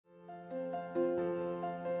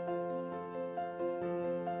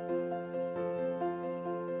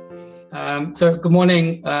So good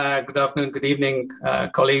morning, good afternoon, good evening,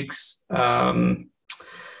 colleagues. Following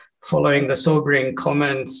the sobering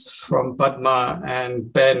comments from Padma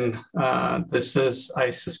and Ben, this is,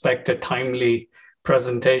 I suspect, a timely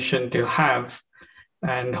presentation to have,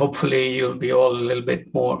 and hopefully you'll be all a little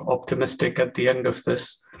bit more optimistic at the end of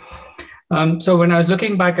this. So when I was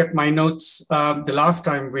looking back at my notes, the last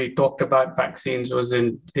time we talked about vaccines was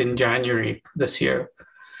in January this year.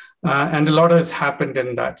 And a lot has happened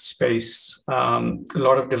in that space, a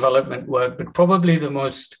lot of development work, but probably the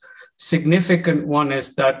most significant one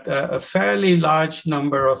is that a fairly large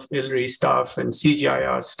number of ILRI staff and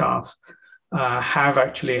CGIR staff have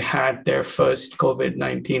actually had their first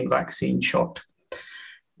COVID-19 vaccine shot.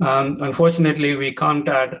 Unfortunately, we can't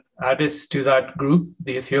add Addis to that group,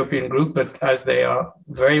 the Ethiopian group, but as they are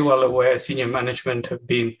very well aware, senior management have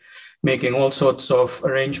been making all sorts of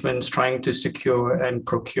arrangements, trying to secure and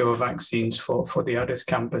procure vaccines for the Addis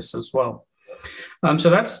campus as well. So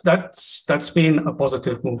that's been a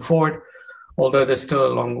positive move forward, although there's still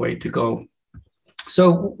a long way to go.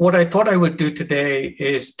 So what I thought I would do today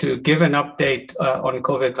is to give an update on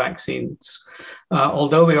COVID vaccines.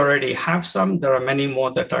 Although we already have some, there are many more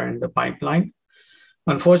that are in the pipeline.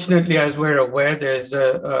 Unfortunately, as we're aware, there's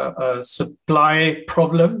a supply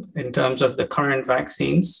problem in terms of the current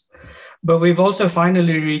vaccines. But we've also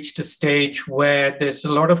finally reached a stage where there's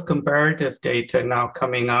a lot of comparative data now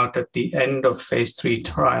coming out at the end of phase 3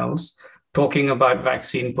 trials, talking about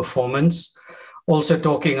vaccine performance, also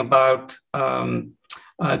talking about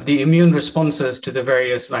the immune responses to the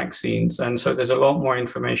various vaccines. And so there's a lot more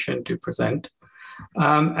information to present.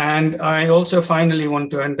 And I also finally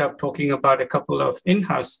want to end up talking about a couple of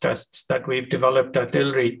in-house tests that we've developed at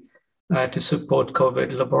ILRI to support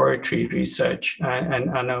COVID laboratory research. And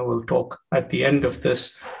Anna will talk at the end of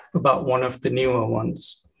this about one of the newer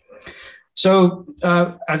ones. So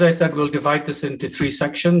as I said, we'll divide this into 3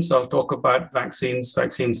 sections. I'll talk about vaccines,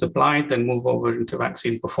 vaccine supply, then move over into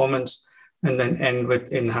vaccine performance, and then end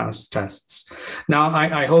with in-house tests. Now,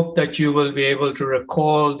 I hope that you will be able to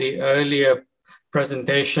recall the earlier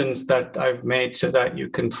presentations that I've made so that you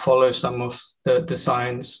can follow some of the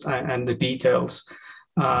science and the details.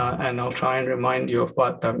 And I'll try and remind you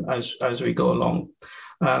about them as we go along.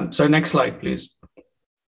 So next slide, please.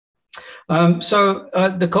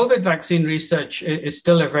 The COVID vaccine research is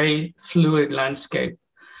still a very fluid landscape.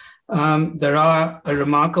 There are a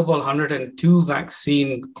remarkable 102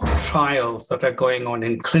 vaccine trials that are going on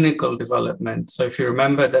in clinical development. So if you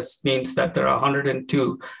remember, that means that there are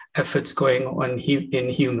 102 efforts going on in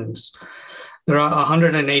humans. There are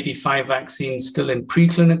 185 vaccines still in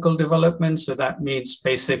preclinical development. So that means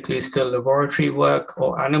basically still laboratory work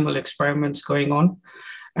or animal experiments going on.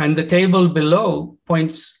 And the table below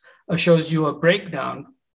shows you a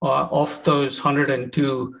breakdown of those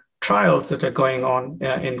 102 trials that are going on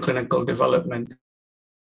in clinical development.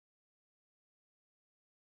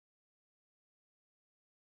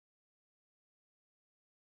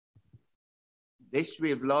 Vish,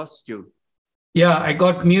 we've lost you. Yeah, I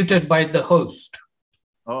got muted by the host.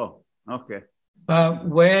 Oh, okay.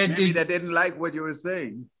 Maybe they didn't like what you were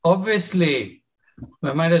saying. Obviously,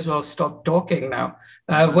 I might as well stop talking now.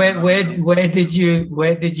 Where did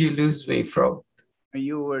you lose me from?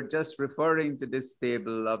 You were just referring to this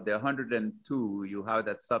table of the 102. You have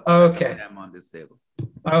that subset of them on this table.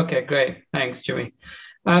 Okay, great. Thanks, Jimmy.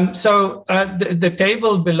 The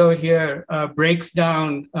table below here breaks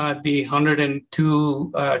down the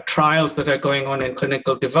 102 trials that are going on in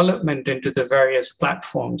clinical development into the various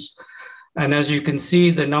platforms. And as you can see,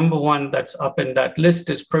 the number one that's up in that list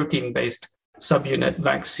is protein-based subunit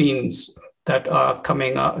vaccines that are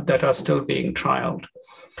coming up, that are still being trialed.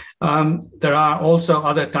 There are also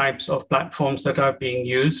other types of platforms that are being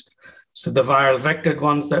used. So the viral vectored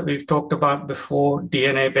ones that we've talked about before,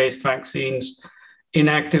 DNA-based vaccines,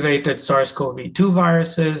 inactivated SARS-CoV-2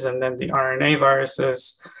 viruses, and then the RNA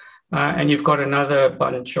viruses. And you've got another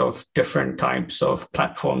bunch of different types of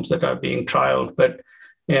platforms that are being trialed, but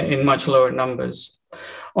in much lower numbers.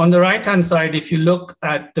 On the right-hand side, if you look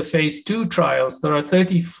at the phase 2 trials, there are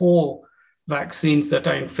 34 vaccines that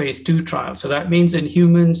are in phase 2 trials. So that means in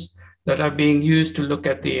humans that are being used to look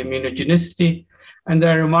at the immunogenicity. And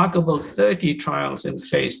there are remarkable 30 trials in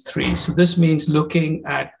phase 3. So this means looking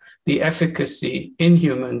at the efficacy in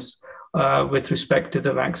humans with respect to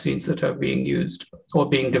the vaccines that are being used or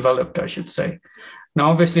being developed, I should say.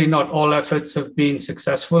 Now, obviously, not all efforts have been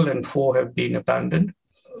successful and 4 have been abandoned.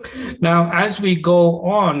 Now, as we go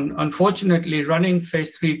on, unfortunately, running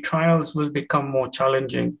phase 3 trials will become more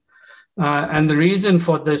challenging. And the reason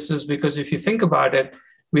for this is because if you think about it,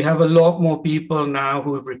 we have a lot more people now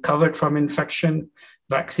who have recovered from infection.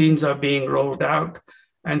 vaccines are being rolled out.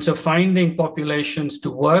 And so finding populations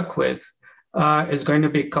to work with is going to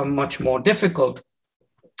become much more difficult.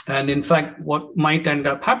 And in fact, what might end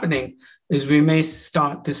up happening is we may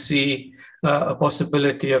start to see a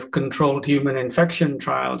possibility of controlled human infection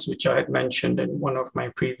trials, which I had mentioned in one of my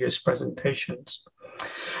previous presentations.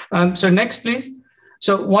 So next, please.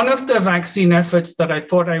 So one of the vaccine efforts that I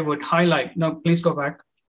thought I would highlight, no, please go back.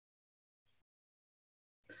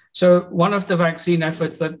 So one of the vaccine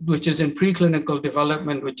efforts which is in preclinical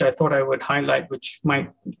development, which I thought I would highlight, which might,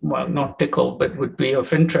 well, not tickle, but would be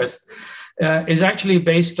of interest, is actually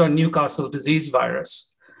based on Newcastle disease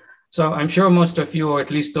virus. So I'm sure most of you, or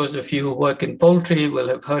at least those of you who work in poultry, will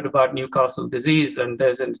have heard about Newcastle disease, and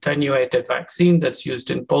there's an attenuated vaccine that's used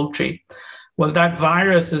in poultry. Well, that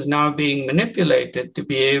virus is now being manipulated to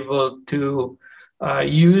be able to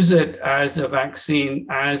use it as a vaccine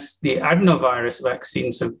as the adenovirus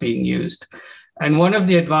vaccines have been used. And one of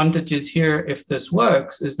the advantages here, if this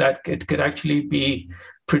works, is that it could actually be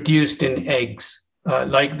produced in eggs,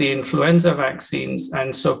 like the influenza vaccines.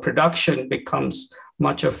 And so production becomes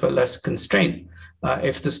much of a less constraint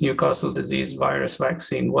if this Newcastle disease virus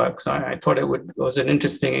vaccine works. I thought it was an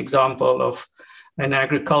interesting example of an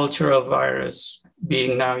agricultural virus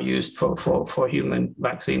being now used for human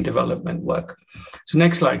vaccine development work. So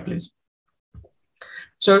next slide, please.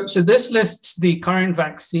 So this lists the current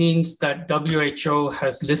vaccines that WHO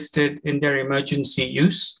has listed in their emergency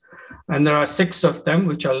use. And there are 6 of them,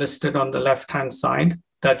 which are listed on the left-hand side.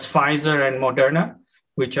 That's Pfizer and Moderna,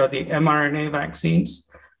 which are the mRNA vaccines.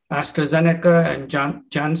 AstraZeneca and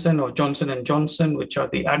Janssen or Johnson & Johnson, which are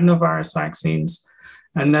the adenovirus vaccines.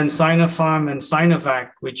 And then Sinopharm and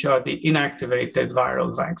Sinovac, which are the inactivated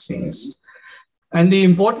viral vaccines. And the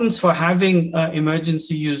importance for having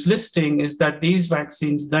emergency use listing is that these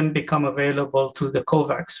vaccines then become available through the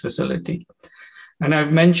COVAX facility. And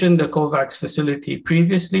I've mentioned the COVAX facility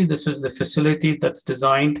previously. This is the facility that's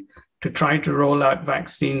designed to try to roll out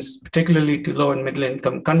vaccines, particularly to low and middle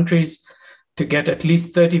income countries, to get at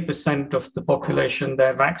least 30% of the population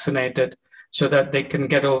there vaccinated, so that they can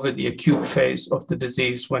get over the acute phase of the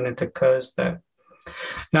disease when it occurs there.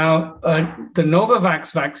 Now, the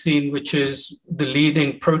Novavax vaccine, which is the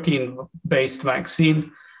leading protein-based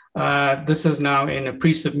vaccine, this is now in a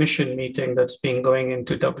pre-submission meeting that's been going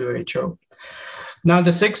into WHO. Now,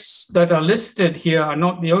 the 6 that are listed here are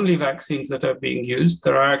not the only vaccines that are being used.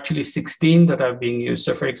 There are actually 16 that are being used.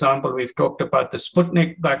 So, for example, we've talked about the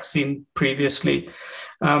Sputnik vaccine previously,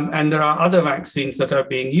 and there are other vaccines that are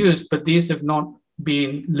being used, but these have not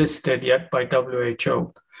been listed yet by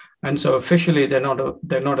WHO. And so officially, they're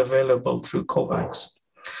not available through COVAX.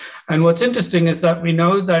 And what's interesting is that we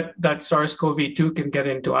know that SARS-CoV-2 can get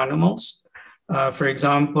into animals. For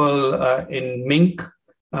example, in mink,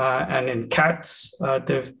 and in cats,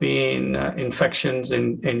 there have been infections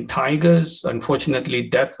in tigers, unfortunately,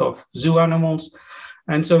 death of zoo animals.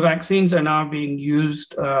 And so vaccines are now being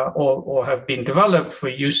used or have been developed for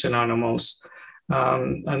use in animals.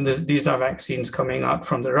 And these are vaccines coming out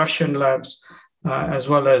from the Russian labs, as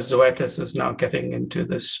well as Zoetis is now getting into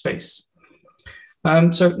this space.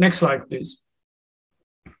 So next slide, please.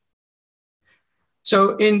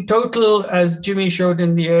 So in total, as Jimmy showed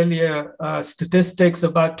in the earlier statistics,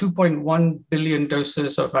 about 2.1 billion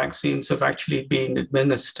doses of vaccines have actually been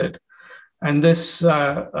administered. And this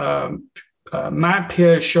map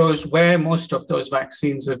here shows where most of those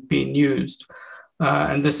vaccines have been used.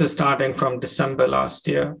 And this is starting from December last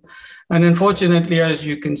year. And unfortunately, as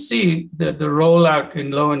you can see, the rollout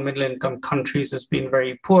in low and middle income countries has been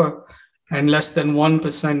very poor. And less than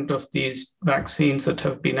 1% of these vaccines that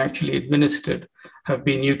have been actually administered have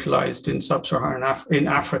been utilized in sub-Saharan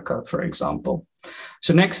Africa, for example.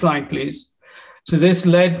 So next slide, please. So this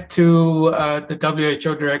led to the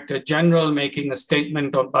WHO Director General making a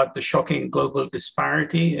statement about the shocking global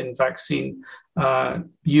disparity in vaccine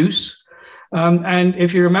use. And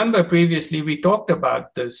if you remember previously, we talked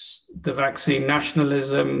about this, the vaccine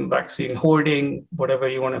nationalism, vaccine hoarding, whatever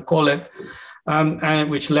you want to call it,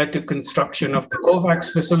 and which led to construction of the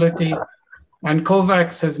COVAX facility. And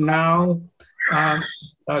COVAX has now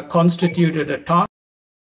constituted a task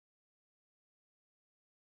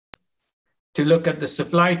to look at the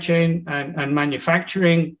supply chain and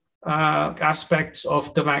manufacturing aspects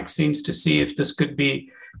of the vaccines to see if this could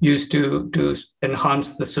be used to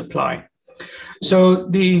enhance the supply. So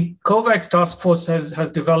the COVAX task force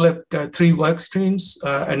has developed 3 work streams,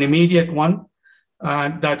 an immediate one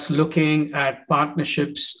that's looking at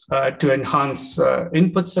partnerships to enhance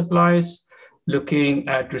input supplies, looking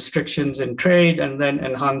at restrictions in trade, and then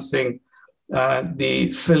enhancing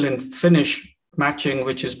the fill and finish matching,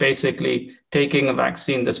 which is basically taking a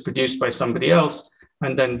vaccine that's produced by somebody else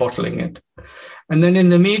and then bottling it. And then in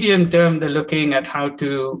the medium term, they're looking at how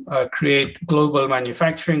to create global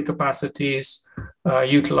manufacturing capacities,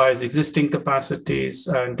 utilize existing capacities,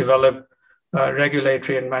 and develop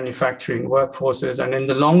regulatory and manufacturing workforces. And in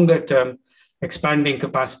the longer term, expanding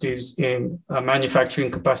capacities in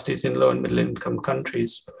manufacturing capacities in low and middle income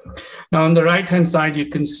countries. Now, on the right-hand side, you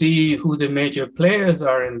can see who the major players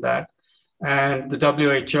are in that. And the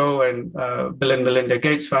WHO and Bill and Melinda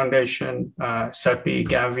Gates Foundation, CEPI,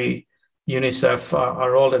 Gavi, UNICEF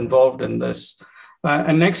are all involved in this.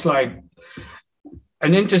 And next slide.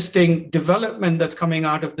 An interesting development that's coming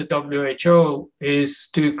out of the WHO is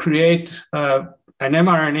to create an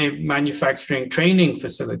mRNA manufacturing training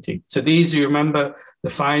facility. So these, you remember, the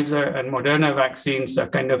Pfizer and Moderna vaccines are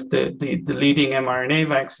kind of the leading mRNA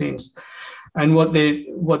vaccines. And what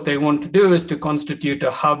they want to do is to constitute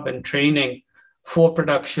a hub and training for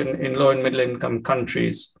production in low and middle income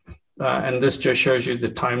countries. And this just shows you the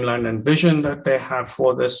timeline and vision that they have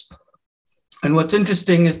for this. And what's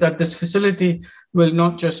interesting is that this facility will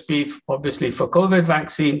not just be obviously for COVID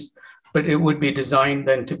vaccines, but it would be designed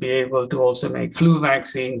then to be able to also make flu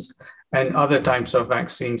vaccines and other types of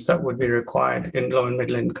vaccines that would be required in low and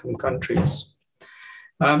middle income countries.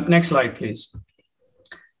 Next slide, please.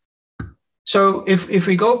 So if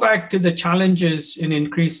we go back to the challenges in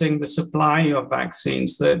increasing the supply of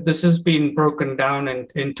vaccines, this has been broken down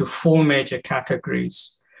into 4 major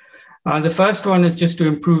categories. The first one is just to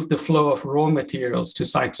improve the flow of raw materials to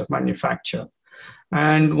sites of manufacture.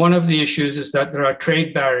 And one of the issues is that there are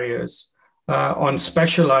trade barriers on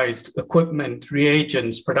specialized equipment,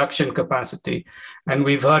 reagents, production capacity. And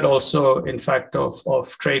we've heard also, in fact,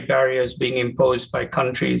 of trade barriers being imposed by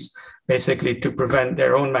countries basically to prevent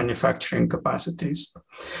their own manufacturing capacities.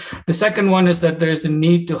 The second one is that there is a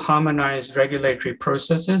need to harmonize regulatory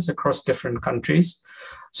processes across different countries.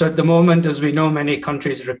 So at the moment, as we know, many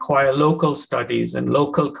countries require local studies and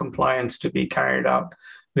local compliance to be carried out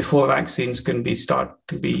before vaccines can start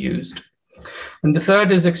to be used. And the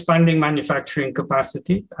third is expanding manufacturing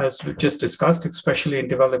capacity, as we just discussed, especially in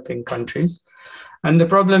developing countries. And the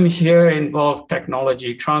problem here involved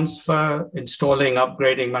technology transfer, installing,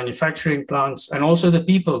 upgrading manufacturing plants, and also the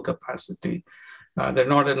people capacity. There are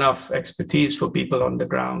not enough expertise for people on the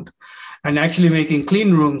ground. And actually making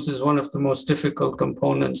clean rooms is one of the most difficult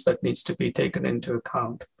components that needs to be taken into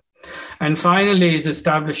account. And finally is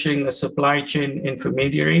establishing a supply chain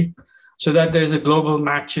intermediary so that there's a global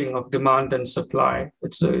matching of demand and supply.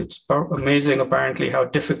 It's amazing, apparently, how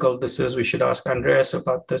difficult this is. We should ask Andreas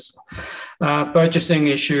about this. Purchasing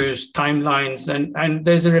issues, timelines, and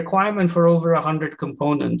there's a requirement for over 100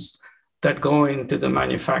 components that go into the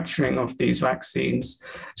manufacturing of these vaccines.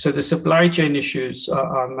 So the supply chain issues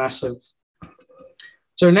are massive.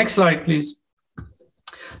 So next slide, please.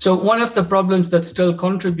 So one of the problems that still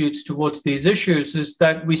contributes towards these issues is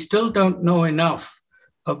that we still don't know enough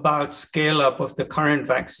about scale up of the current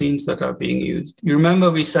vaccines that are being used. You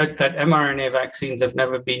remember we said that mRNA vaccines have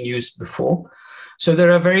never been used before. So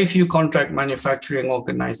there are very few contract manufacturing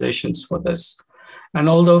organizations for this. And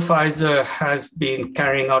although Pfizer has been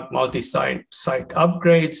carrying out multi-site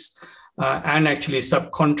upgrades and actually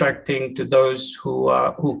subcontracting to those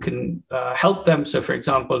who can help them. So for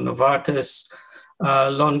example, Novartis,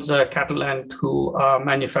 Lonza, Catalent, who are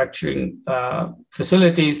manufacturing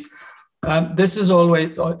facilities, this is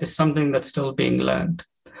always something that's still being learned.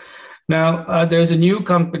 Now, there's a new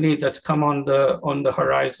company that's come on the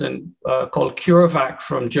horizon called CureVac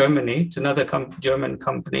from Germany. It's another German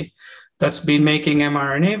company that's been making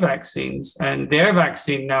mRNA vaccines, and their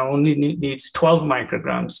vaccine now only needs 12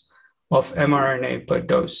 micrograms of mRNA per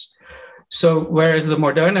dose. So whereas the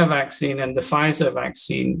Moderna vaccine and the Pfizer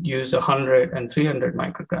vaccine use 100 and 300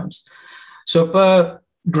 micrograms. So per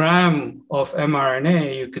gram of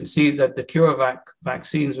mRNA, you can see that the CureVac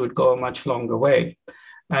vaccines would go a much longer way.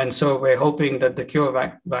 And so we're hoping that the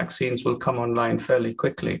CureVac vaccines will come online fairly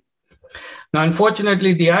quickly. Now,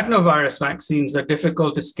 unfortunately, the adenovirus vaccines are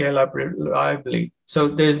difficult to scale up reliably. So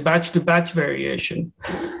there's batch-to-batch variation.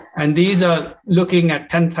 And these are looking at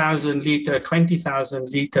 10,000 liter, 20,000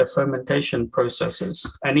 liter fermentation processes.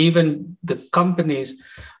 And even the companies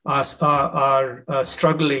are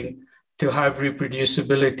struggling to have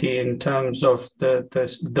reproducibility in terms of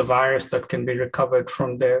the virus that can be recovered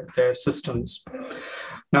from their systems.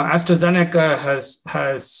 Now, AstraZeneca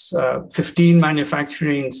has 15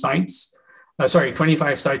 manufacturing sites,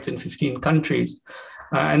 25 sites in 15 countries.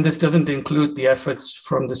 And this doesn't include the efforts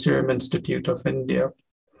from the Serum Institute of India.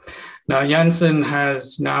 Now, Janssen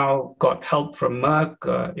has now got help from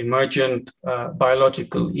Merck, Emergent,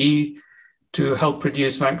 Biological E, to help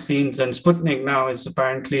produce vaccines. And Sputnik now is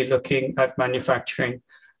apparently looking at manufacturing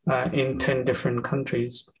in 10 different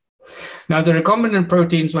countries. Now, the recombinant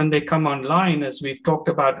proteins, when they come online, as we've talked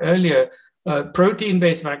about earlier,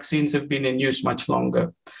 protein-based vaccines have been in use much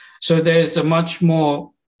longer. So there's a much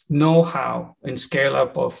more know-how in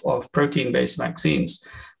scale-up of protein-based vaccines.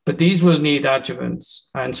 But these will need adjuvants.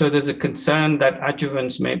 And so there's a concern that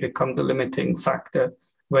adjuvants may become the limiting factor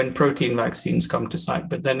when protein vaccines come to sight.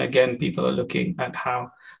 But then again, people are looking at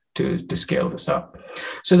how to scale this up.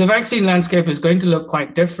 So the vaccine landscape is going to look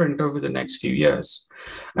quite different over the next few years.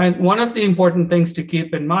 And one of the important things to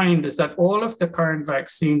keep in mind is that all of the current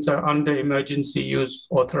vaccines are under emergency use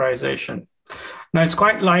authorization. Now, it's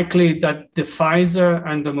quite likely that the Pfizer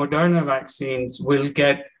and the Moderna vaccines will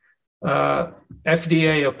get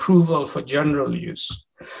FDA approval for general use.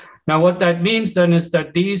 Now, what that means then is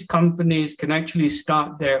that these companies can actually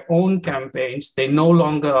start their own campaigns. They no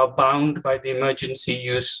longer are bound by the emergency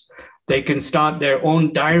use. They can start their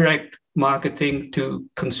own direct marketing to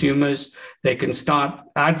consumers. They can start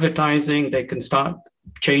advertising. They can start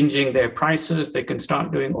changing their prices. They can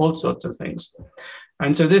start doing all sorts of things.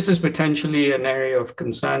 And so this is potentially an area of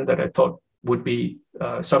concern that I thought would be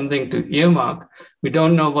something to earmark. We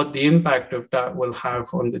don't know what the impact of that will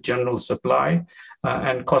have on the general supply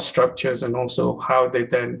and cost structures, and also how they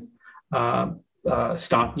then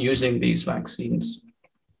start using these vaccines.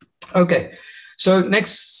 Okay, so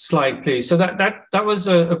next slide, please. So that was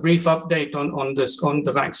a brief update on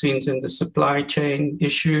the vaccines in the supply chain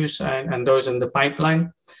issues and those in the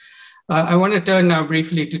pipeline. I want to turn now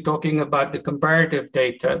briefly to talking about the comparative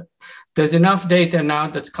data. There's enough data now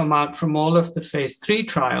that's come out from all of the phase 3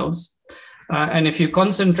 trials. And if you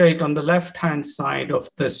concentrate on the left-hand side of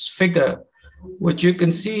this figure, what you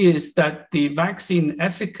can see is that the vaccine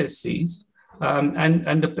efficacies,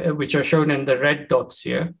 which are shown in the red dots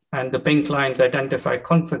here, and the pink lines identify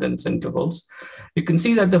confidence intervals, you can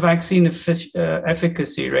see that the vaccine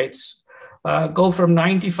efficacy rates go from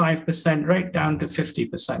 95% right down to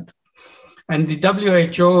 50%. And the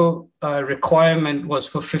WHO requirement was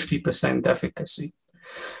for 50% efficacy.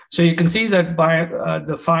 So you can see that by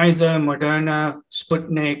the Pfizer, Moderna,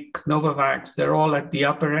 Sputnik, Novavax, they're all at the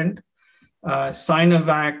upper end.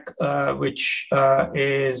 Sinovac, which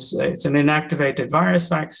it's an inactivated virus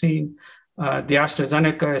vaccine. The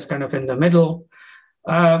AstraZeneca is kind of in the middle.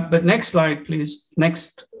 But next slide, please.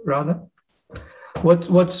 Next, rather.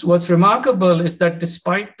 What's remarkable is that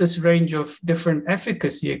despite this range of different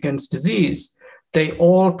efficacy against disease, they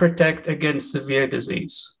all protect against severe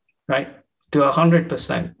disease, right? To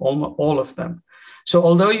 100%, all of them. So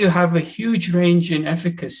although you have a huge range in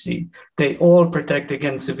efficacy, they all protect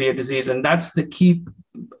against severe disease. And that's the key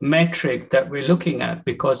metric that we're looking at,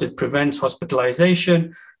 because it prevents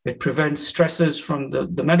hospitalization, it prevents stresses from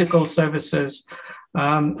the medical services,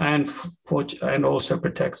 and also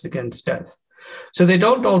protects against death. So they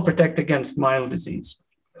don't all protect against mild disease.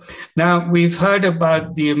 Now, we've heard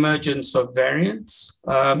about the emergence of variants.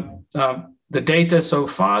 The data so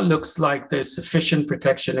far looks like there's sufficient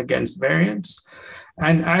protection against variants.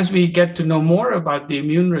 And as we get to know more about the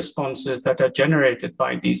immune responses that are generated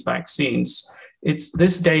by these vaccines,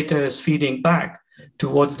 this data is feeding back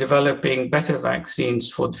towards developing better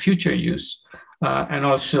vaccines for the future use and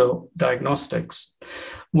also diagnostics.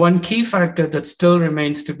 One key factor that still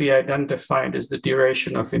remains to be identified is the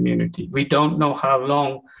duration of immunity. We don't know how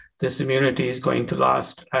long this immunity is going to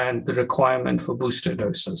last and the requirement for booster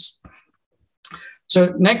doses.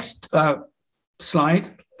 So next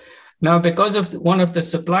slide. Now, because of one of the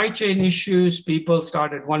supply chain issues, people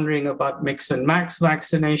started wondering about mix and max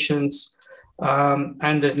vaccinations.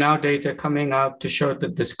 And there's now data coming out to show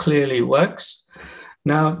that this clearly works.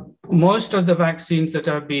 Now, most of the vaccines that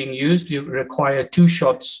are being used, you require 2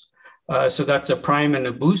 shots. So that's a prime and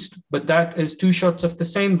a boost, but that is 2 shots of the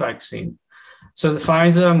same vaccine. So the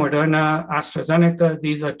Pfizer, Moderna, AstraZeneca,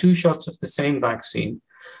 these are 2 shots of the same vaccine.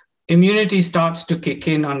 Immunity starts to kick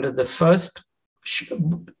in under the first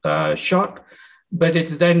shot, but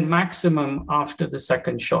it's then maximum after the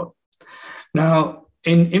second shot. Now,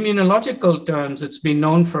 in immunological terms, it's been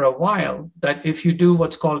known for a while that if you do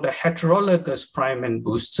what's called a heterologous prime and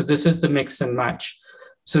boost, so this is the mix and match.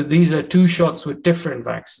 So these are 2 shots with different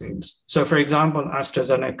vaccines. So for example,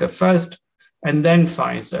 AstraZeneca first and then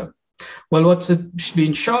Pfizer. Well, what's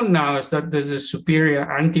been shown now is that there's a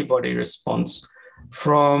superior antibody response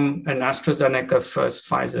from an AstraZeneca first,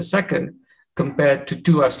 Pfizer second, compared to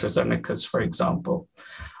 2 AstraZenecas, for example.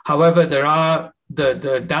 However, there are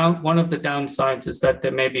one of the downsides is that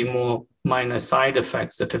there may be more minor side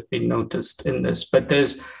effects that have been noticed in this, but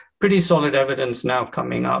there's pretty solid evidence now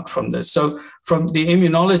coming out from this. So from the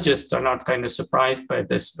immunologists are not kind of surprised by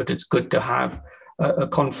this, but it's good to have a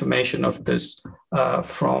confirmation of this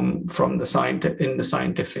from in the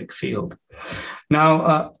scientific field.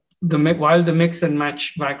 Now, while the mix and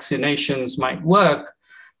match vaccinations might work,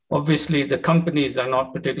 obviously the companies are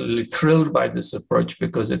not particularly thrilled by this approach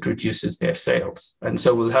because it reduces their sales. And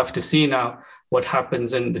so we'll have to see now what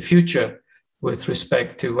happens in the future with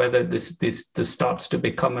respect to whether this starts to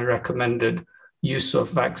become a recommended use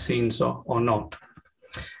of vaccines or not.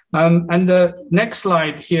 And the next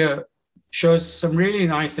slide here shows some really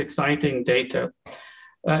nice, exciting data.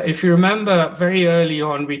 If you remember, very early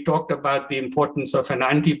on, we talked about the importance of an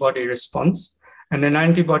antibody response, and an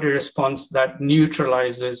antibody response that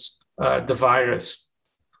neutralizes the virus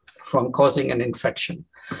from causing an infection.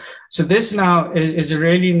 So this now is a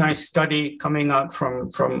really nice study coming out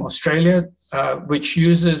from Australia, which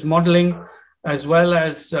uses modeling as well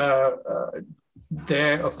as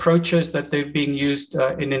their approaches that they've been used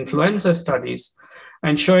in influenza studies,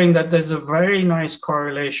 and showing that there's a very nice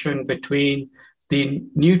correlation between the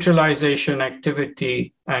neutralization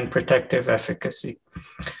activity and protective efficacy.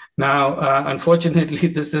 Now, unfortunately,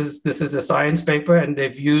 this is a science paper, and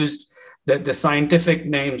they've used the scientific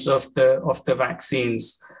names of the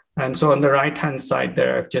vaccines. And so on the right-hand side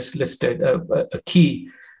there, I've just listed a key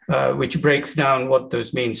which breaks down what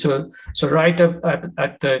those mean. So right up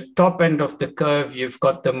at the top end of the curve, you've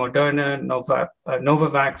got the Moderna,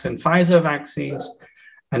 Novavax, and Pfizer vaccines.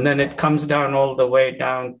 And then it comes down all the way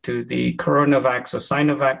down to the Coronavax or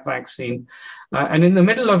Sinovac vaccine. And in the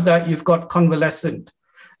middle of that, you've got convalescent.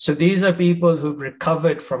 So these are people who've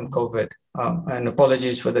recovered from COVID, and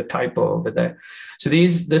apologies for the typo over there. So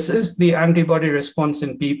this is the antibody response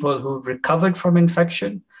in people who've recovered from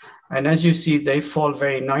infection. And as you see, they fall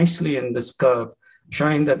very nicely in this curve,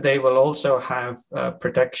 showing that they will also have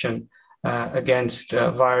protection against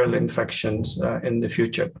viral infections in the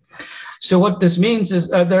future. So what this means is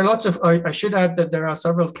there are lots of, I should add that there are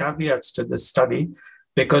several caveats to this study,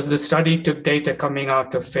 because the study took data coming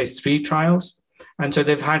out of phase 3 trials. And so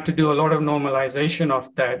they've had to do a lot of normalization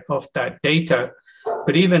of that data.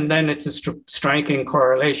 But even then, it's a striking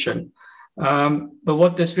correlation. But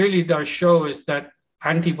what this really does show is that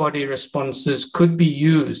antibody responses could be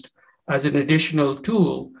used as an additional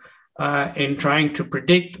tool in trying to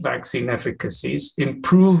predict vaccine efficacies,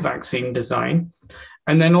 improve vaccine design,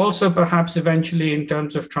 and then also perhaps eventually in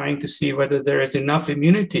terms of trying to see whether there is enough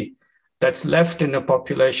immunity that's left in a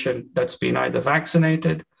population that's been either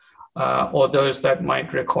vaccinated or those that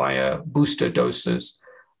might require booster doses.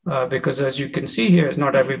 Because as you can see here,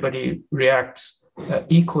 not everybody reacts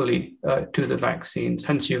equally to the vaccines.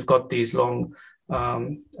 Hence, you've got these long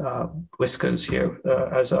whiskers here,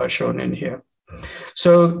 as are shown in here.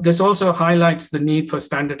 So this also highlights the need for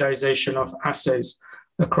standardization of assays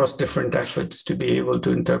across different efforts to be able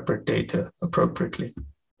to interpret data appropriately.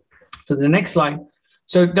 So the next slide.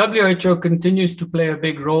 So WHO continues to play a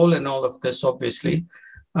big role in all of this, obviously.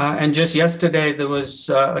 And just yesterday, there was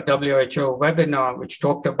a WHO webinar which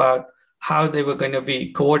talked about how they were going to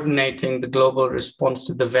be coordinating the global response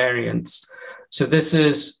to the variants. So this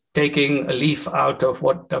is taking a leaf out of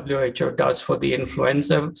what WHO does for the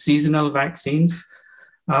influenza seasonal vaccines.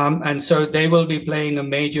 And so they will be playing a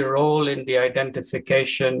major role in the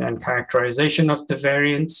identification and characterization of the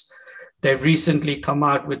variants. They've recently come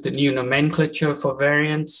out with the new nomenclature for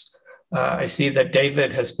variants. I see that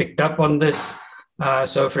David has picked up on this.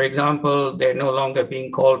 So, for example, they're no longer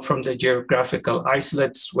being called from the geographical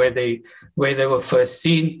isolates where they were first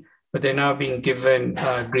seen, but they're now being given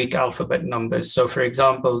Greek alphabet numbers. So, for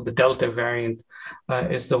example, the Delta variant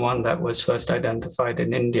is the one that was first identified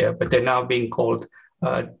in India, but they're now being called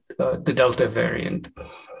the Delta variant.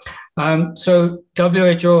 So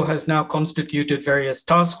WHO has now constituted various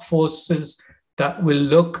task forces that will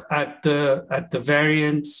look at the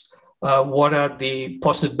variants. What are the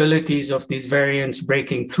possibilities of these variants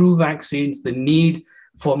breaking through vaccines, the need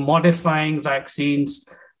for modifying vaccines.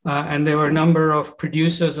 And there were a number of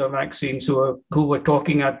producers of vaccines who were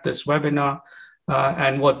talking at this webinar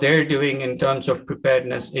and what they're doing in terms of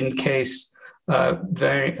preparedness in case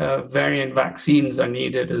variant vaccines are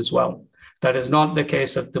needed as well. That is not the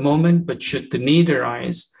case at the moment, but should the need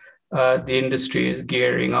arise, the industry is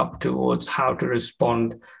gearing up towards how to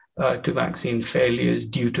respond to vaccine failures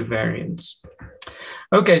due to variants.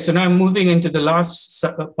 Okay, so now I'm moving into the last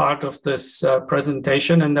part of this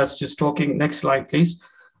presentation, and that's just talking, next slide, please,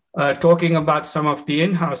 talking about some of the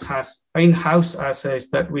in-house assays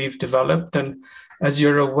that we've developed. And as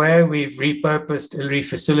you're aware, we've repurposed ILRI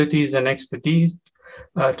facilities and expertise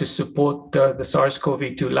to support the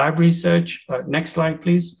SARS-CoV-2 lab research. Next slide,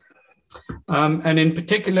 please. And in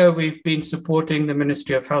particular, we've been supporting the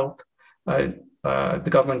Ministry of Health, the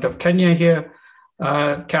government of Kenya here,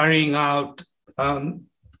 carrying out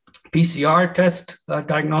PCR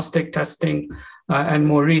diagnostic testing, and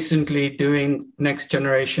more recently doing next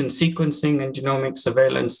generation sequencing and genomic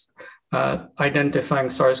surveillance, identifying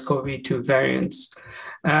SARS-CoV-2 variants.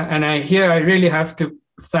 And I really have to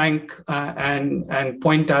thank and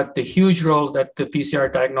point out the huge role that the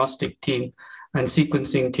PCR diagnostic team and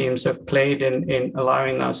sequencing teams have played in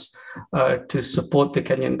allowing us to support the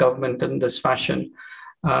Kenyan government in this fashion.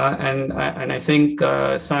 And I think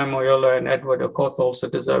Sam Oyolo and Edward Okoth also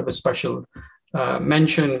deserve a special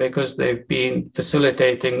mention, because they've been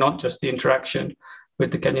facilitating not just the interaction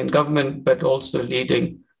with the Kenyan government, but also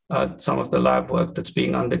leading some of the lab work that's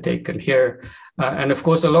being undertaken here. And of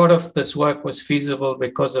course, a lot of this work was feasible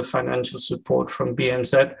because of financial support from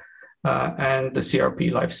BMZ and the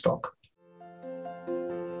CRP Livestock.